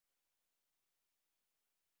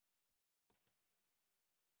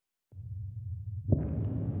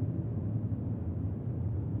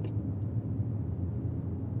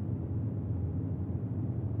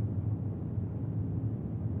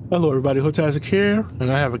Hello everybody, Hotastic here,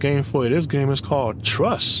 and I have a game for you. This game is called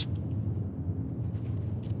Truss.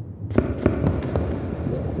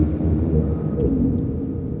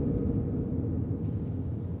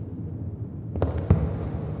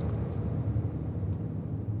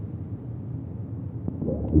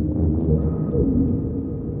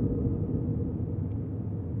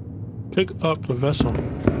 Pick up the vessel.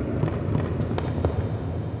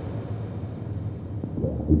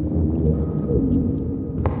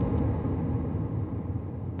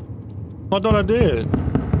 I thought I did.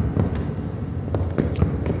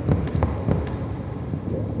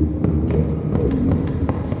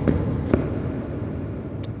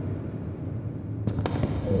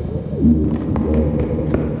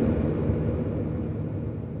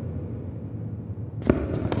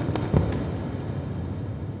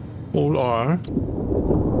 Hold R.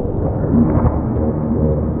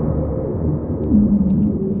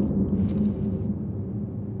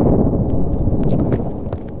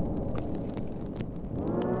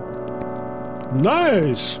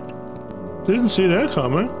 Nice! Didn't see that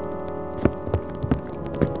coming. I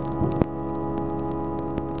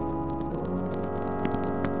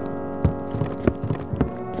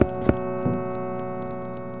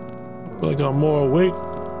feel like I'm more awake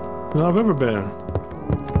than I've ever been.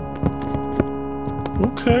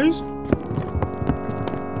 Okay.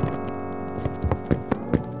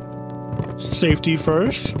 Safety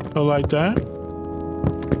first. I like that.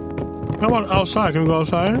 How about outside? Can we go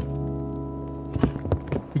outside?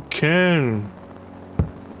 We can.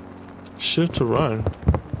 Shift to run.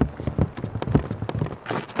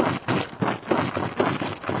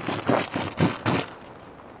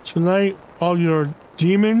 Tonight, all your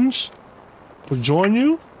demons will join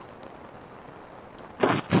you.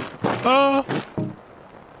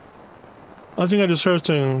 I think I just heard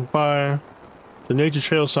something by the nature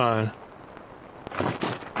trail sign.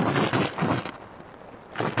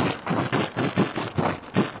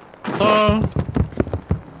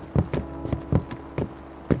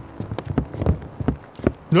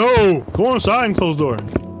 No! Go inside and close the door.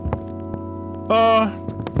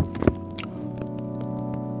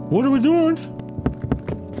 What are we doing?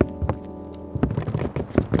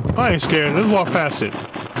 I ain't scared. Let's walk past it.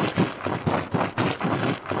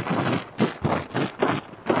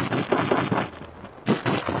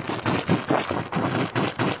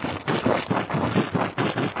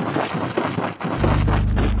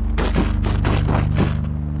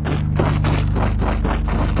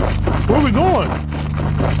 Where are we going?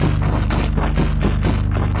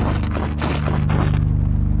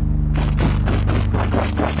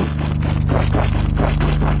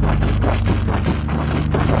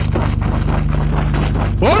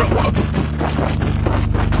 What?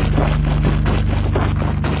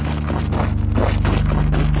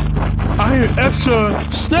 I hear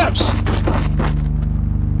extra steps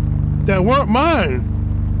that weren't mine.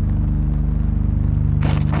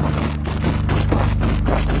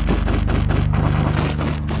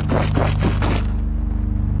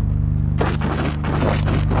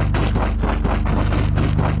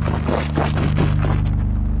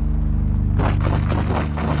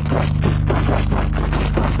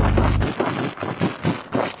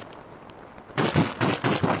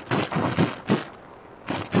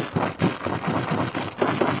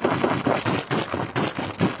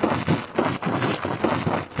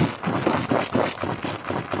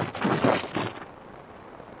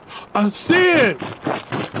 I see it!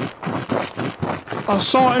 I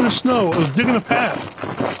saw it in the snow. I was digging a path.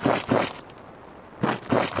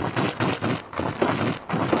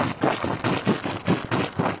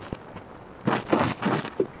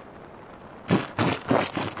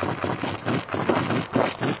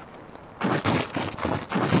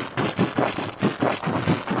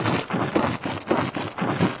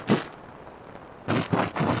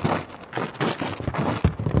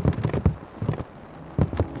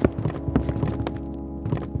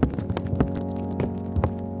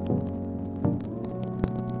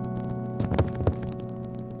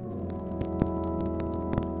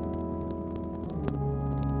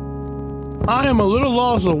 I am a little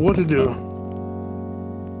lost of what to do.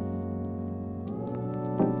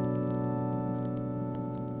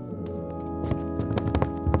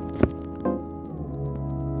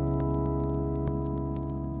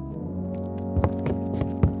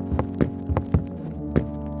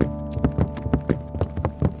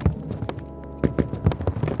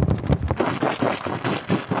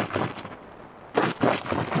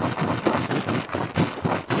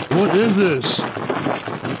 What is this?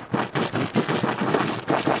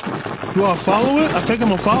 Do I follow it? I think I'm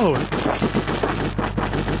gonna follow it.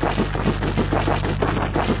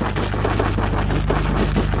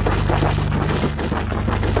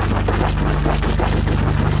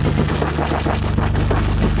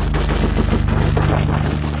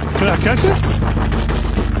 catch it?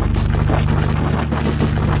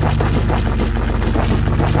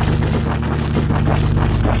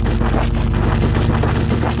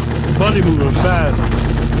 Buddy moving fast.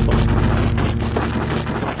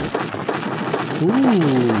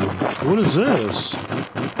 Ooh, what is this?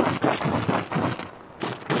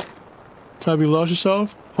 Have you lost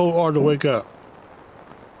yourself? Hold R to wake up.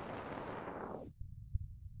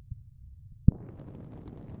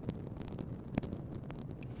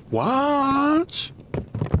 What?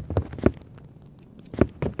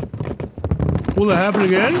 Will it happen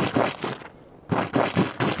again?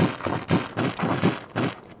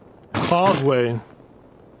 Causeway.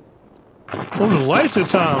 Oh, the lights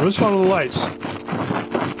this time. Let's follow the lights.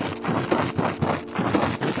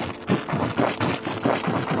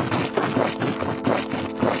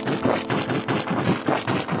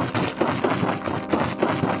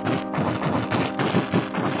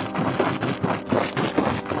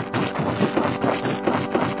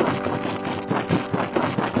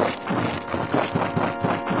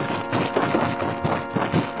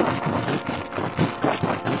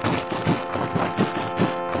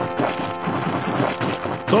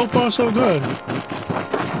 So far, so good.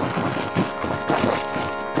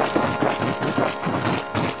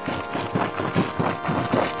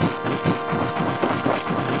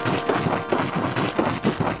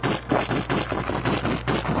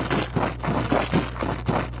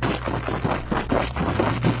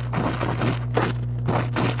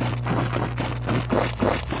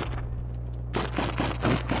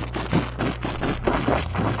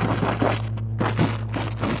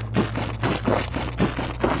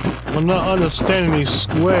 I'm not understanding these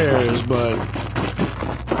squares, but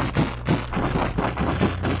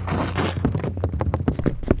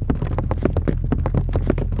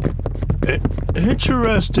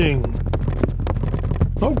interesting.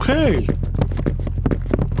 Okay.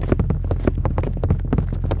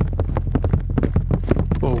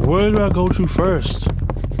 Well, where do I go to first?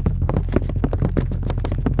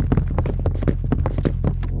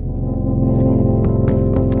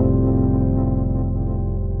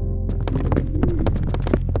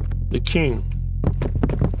 The king.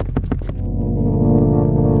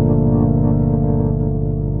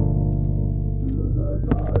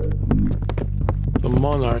 The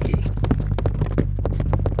monarchy.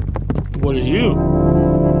 What are you?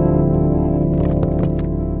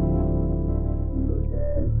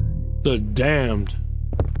 The damned.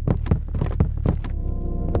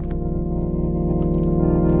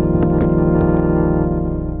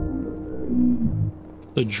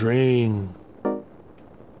 The drain.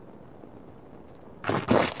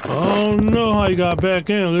 I don't know how you got back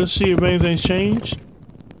in. Let's see if anything's changed.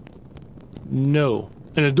 No.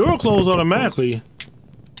 And the door closed automatically.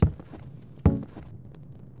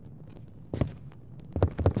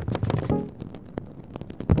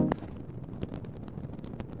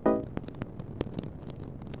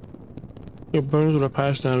 Your burns with a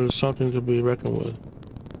pass down is something to be reckoned with.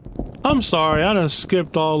 I'm sorry, I done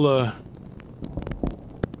skipped all the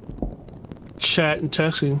chat and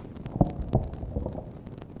texting.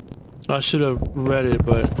 I should have read it,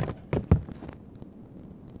 but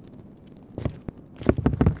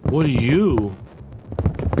what are you?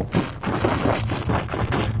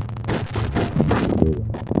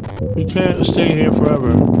 We can't stay here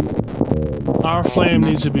forever. Our flame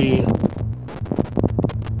needs to be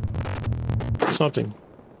something.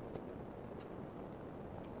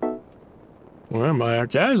 Where am I?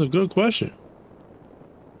 That is a good question.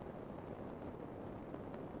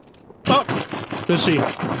 Oh, let's see.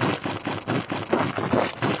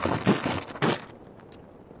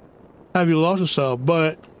 Have you lost yourself?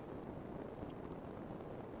 But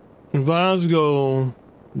if I was to go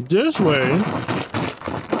this way,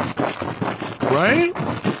 right?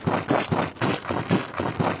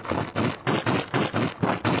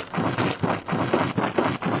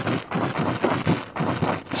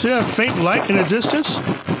 See that faint light in the distance?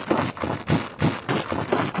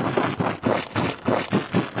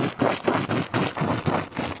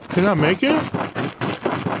 Can I make it?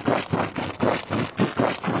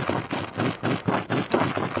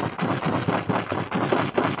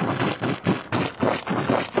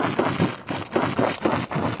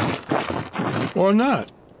 Or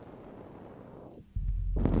not?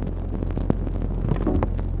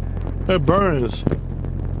 It burns.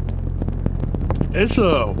 It's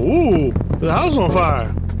ooh, the house on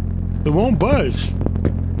fire. It won't budge.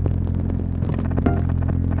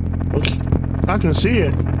 Oops, I can see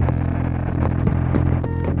it.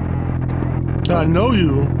 I know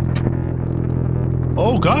you.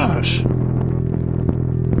 Oh gosh.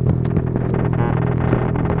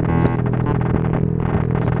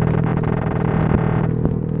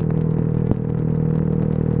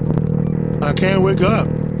 I can't wake up.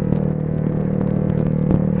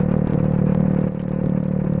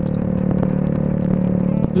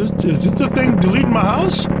 Is this the thing deleting my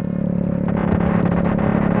house?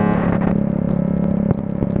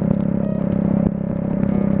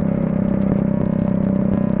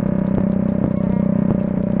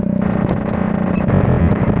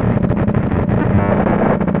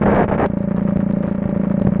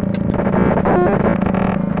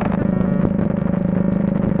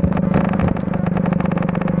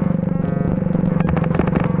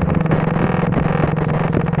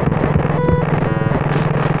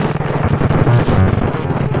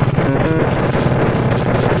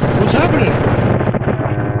 What's happening?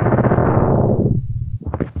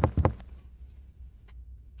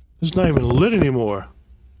 It's not even lit anymore.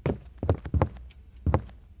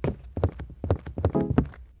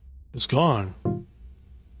 It's gone.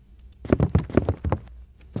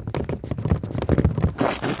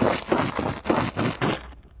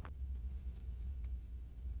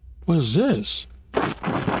 What is this?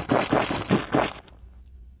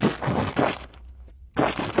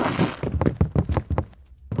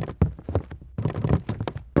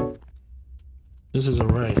 This isn't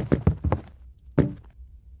right.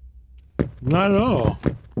 Not at all.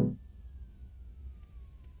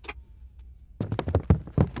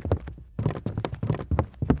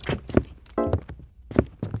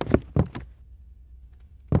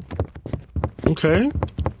 Okay.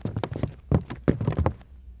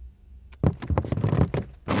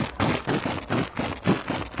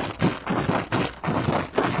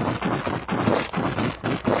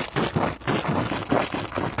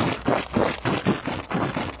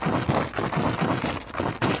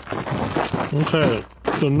 Okay,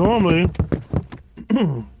 so normally,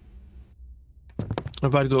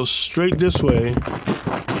 if I go straight this way,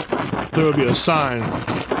 there will be a sign.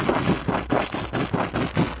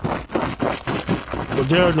 But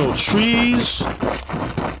there are no trees,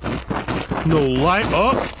 no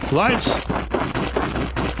lights.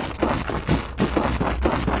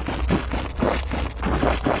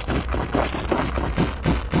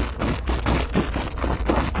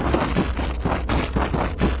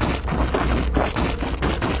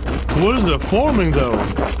 What is it forming though?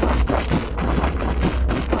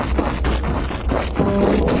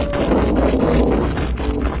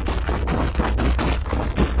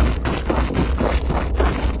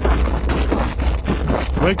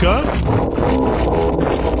 Wake up?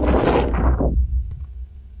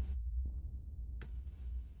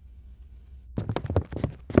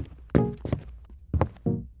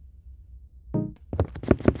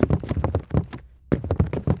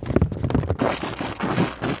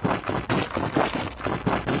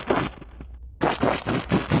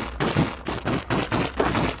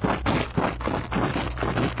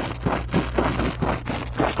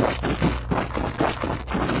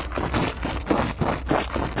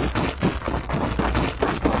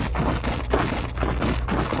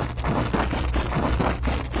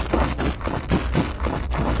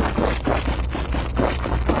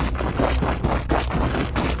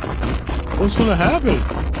 What's gonna happen?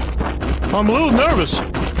 I'm a little nervous.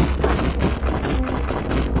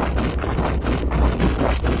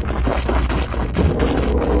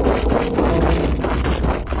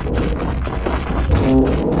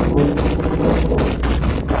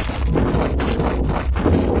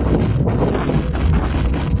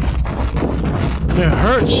 It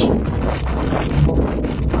hurts.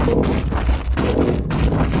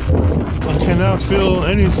 I cannot feel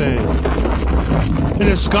anything. And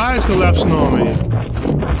the sky's collapsing on me.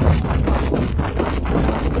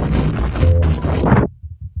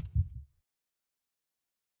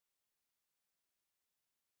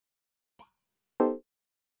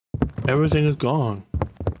 Everything is gone.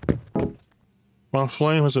 My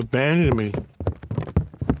flame has abandoned me.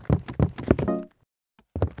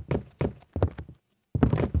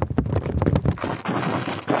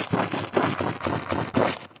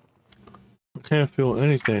 I can't feel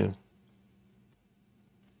anything.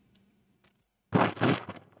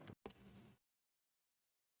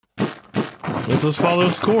 Let's just follow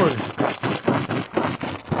this cord.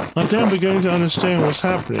 I'm then beginning to understand what's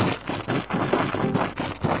happening.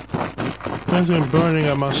 It's been burning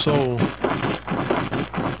at my soul.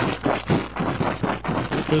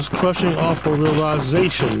 It's crushing off a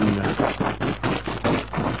realization.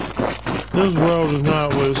 This world is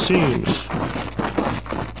not what it seems.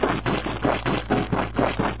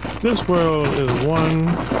 This world is one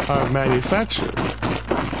I've manufactured.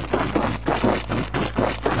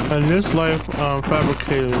 And this life I'm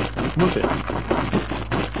fabricated with it.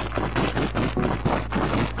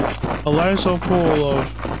 A life so full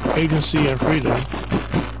of agency and freedom.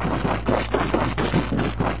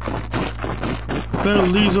 Better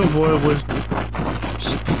leaves a void with.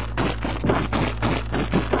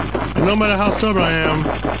 And no matter how stubborn I am,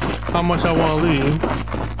 how much I want to leave,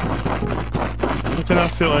 I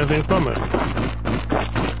cannot feel anything from it.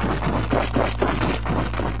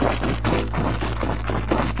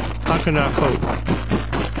 I cannot cope.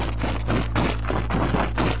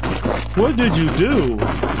 What did you do?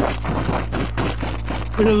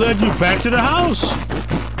 And it led you back to the house.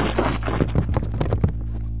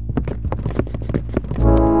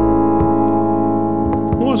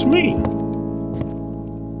 What's me?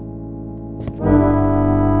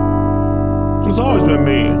 It's always been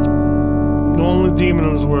me, the only demon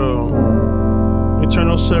in this world,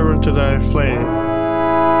 eternal servant to thy flame.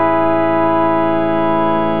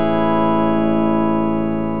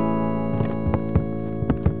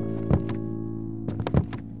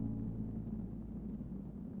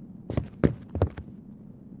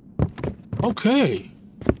 Okay.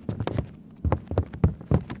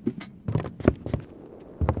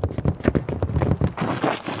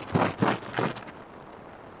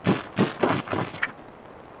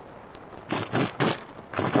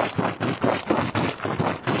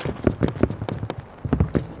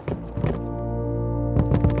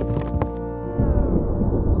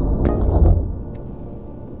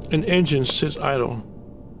 An engine sits idle,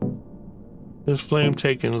 its flame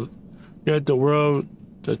taken, yet the world,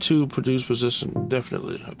 the two produce position,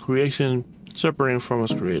 definitely. A creation separating from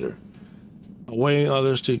its creator, awaiting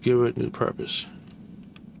others to give it new purpose.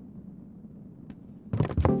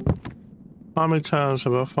 How many times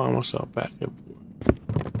have I found myself back here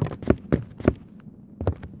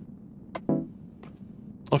before?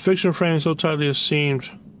 A fiction frame so tightly it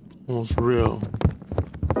seemed almost real.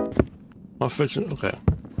 My fiction, okay.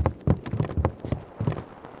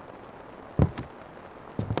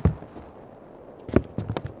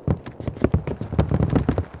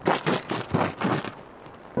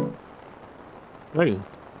 Hey.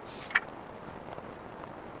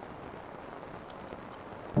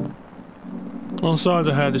 I'm sorry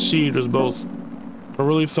that I had deceived us both. I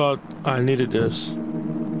really thought I needed this,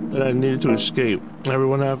 that I needed to escape.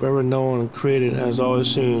 Everyone I've ever known and created has always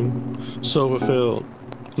seemed so fulfilled,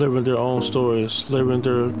 living their own stories,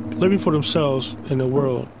 living for themselves in the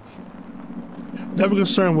world. Never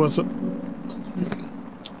concerned with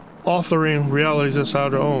authoring realities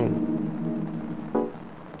outside their own.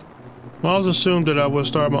 I always assumed that I would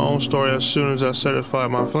start my own story as soon as I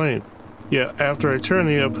satisfied my flame. Yet, after an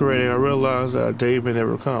eternity of creating, I realized that a day may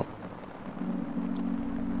never come.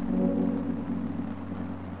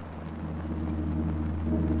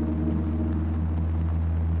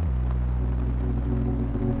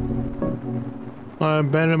 I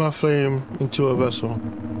abandoned my flame into a vessel,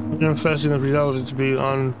 manifesting the reality to be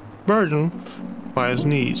unburdened by its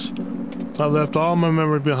needs. I left all my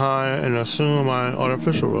memories behind and assumed my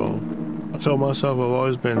artificial role. I told myself I've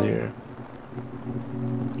always been here,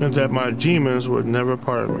 and that my demons were never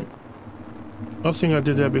part of me. I think I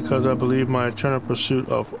did that because I believed my eternal pursuit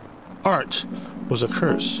of art was a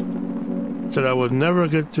curse, that I would never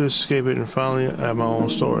get to escape it and finally have my own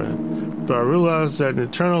story. But I realized that an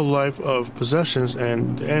eternal life of possessions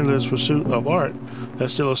and the endless pursuit of art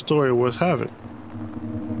is still a story worth having.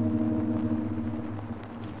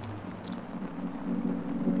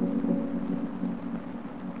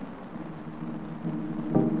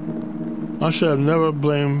 I should have never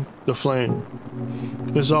blamed the flame.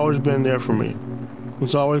 It's always been there for me.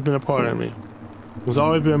 It's always been a part of me. It's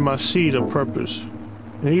always been my seed of purpose.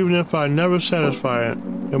 And even if I never satisfy it,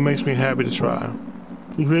 it makes me happy to try.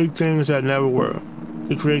 To create things that never were.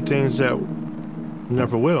 To create things that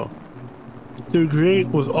never will. To create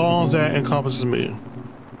with all that encompasses me.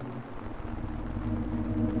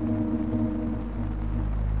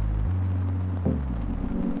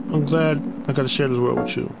 I'm glad I got to share this world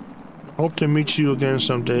with you. Hope to meet you again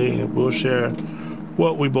someday and we'll share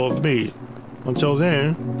what we both made. Until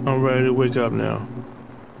then, I'm ready to wake up now.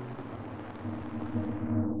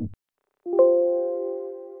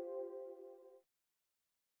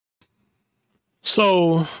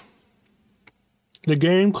 So, the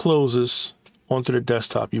game closes onto the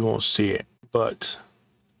desktop. You won't see it, but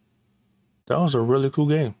that was a really cool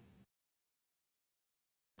game.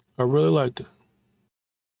 I really liked it.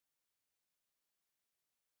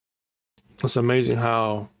 It's amazing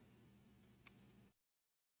how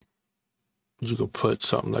you can put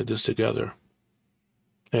something like this together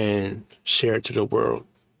and share it to the world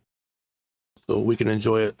so we can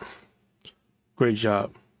enjoy it. Great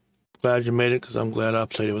job. Glad you made it because I'm glad I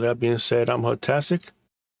played it. With that being said, I'm Hotastic.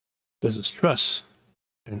 This is Truss.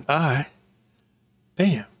 And I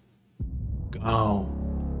am gone.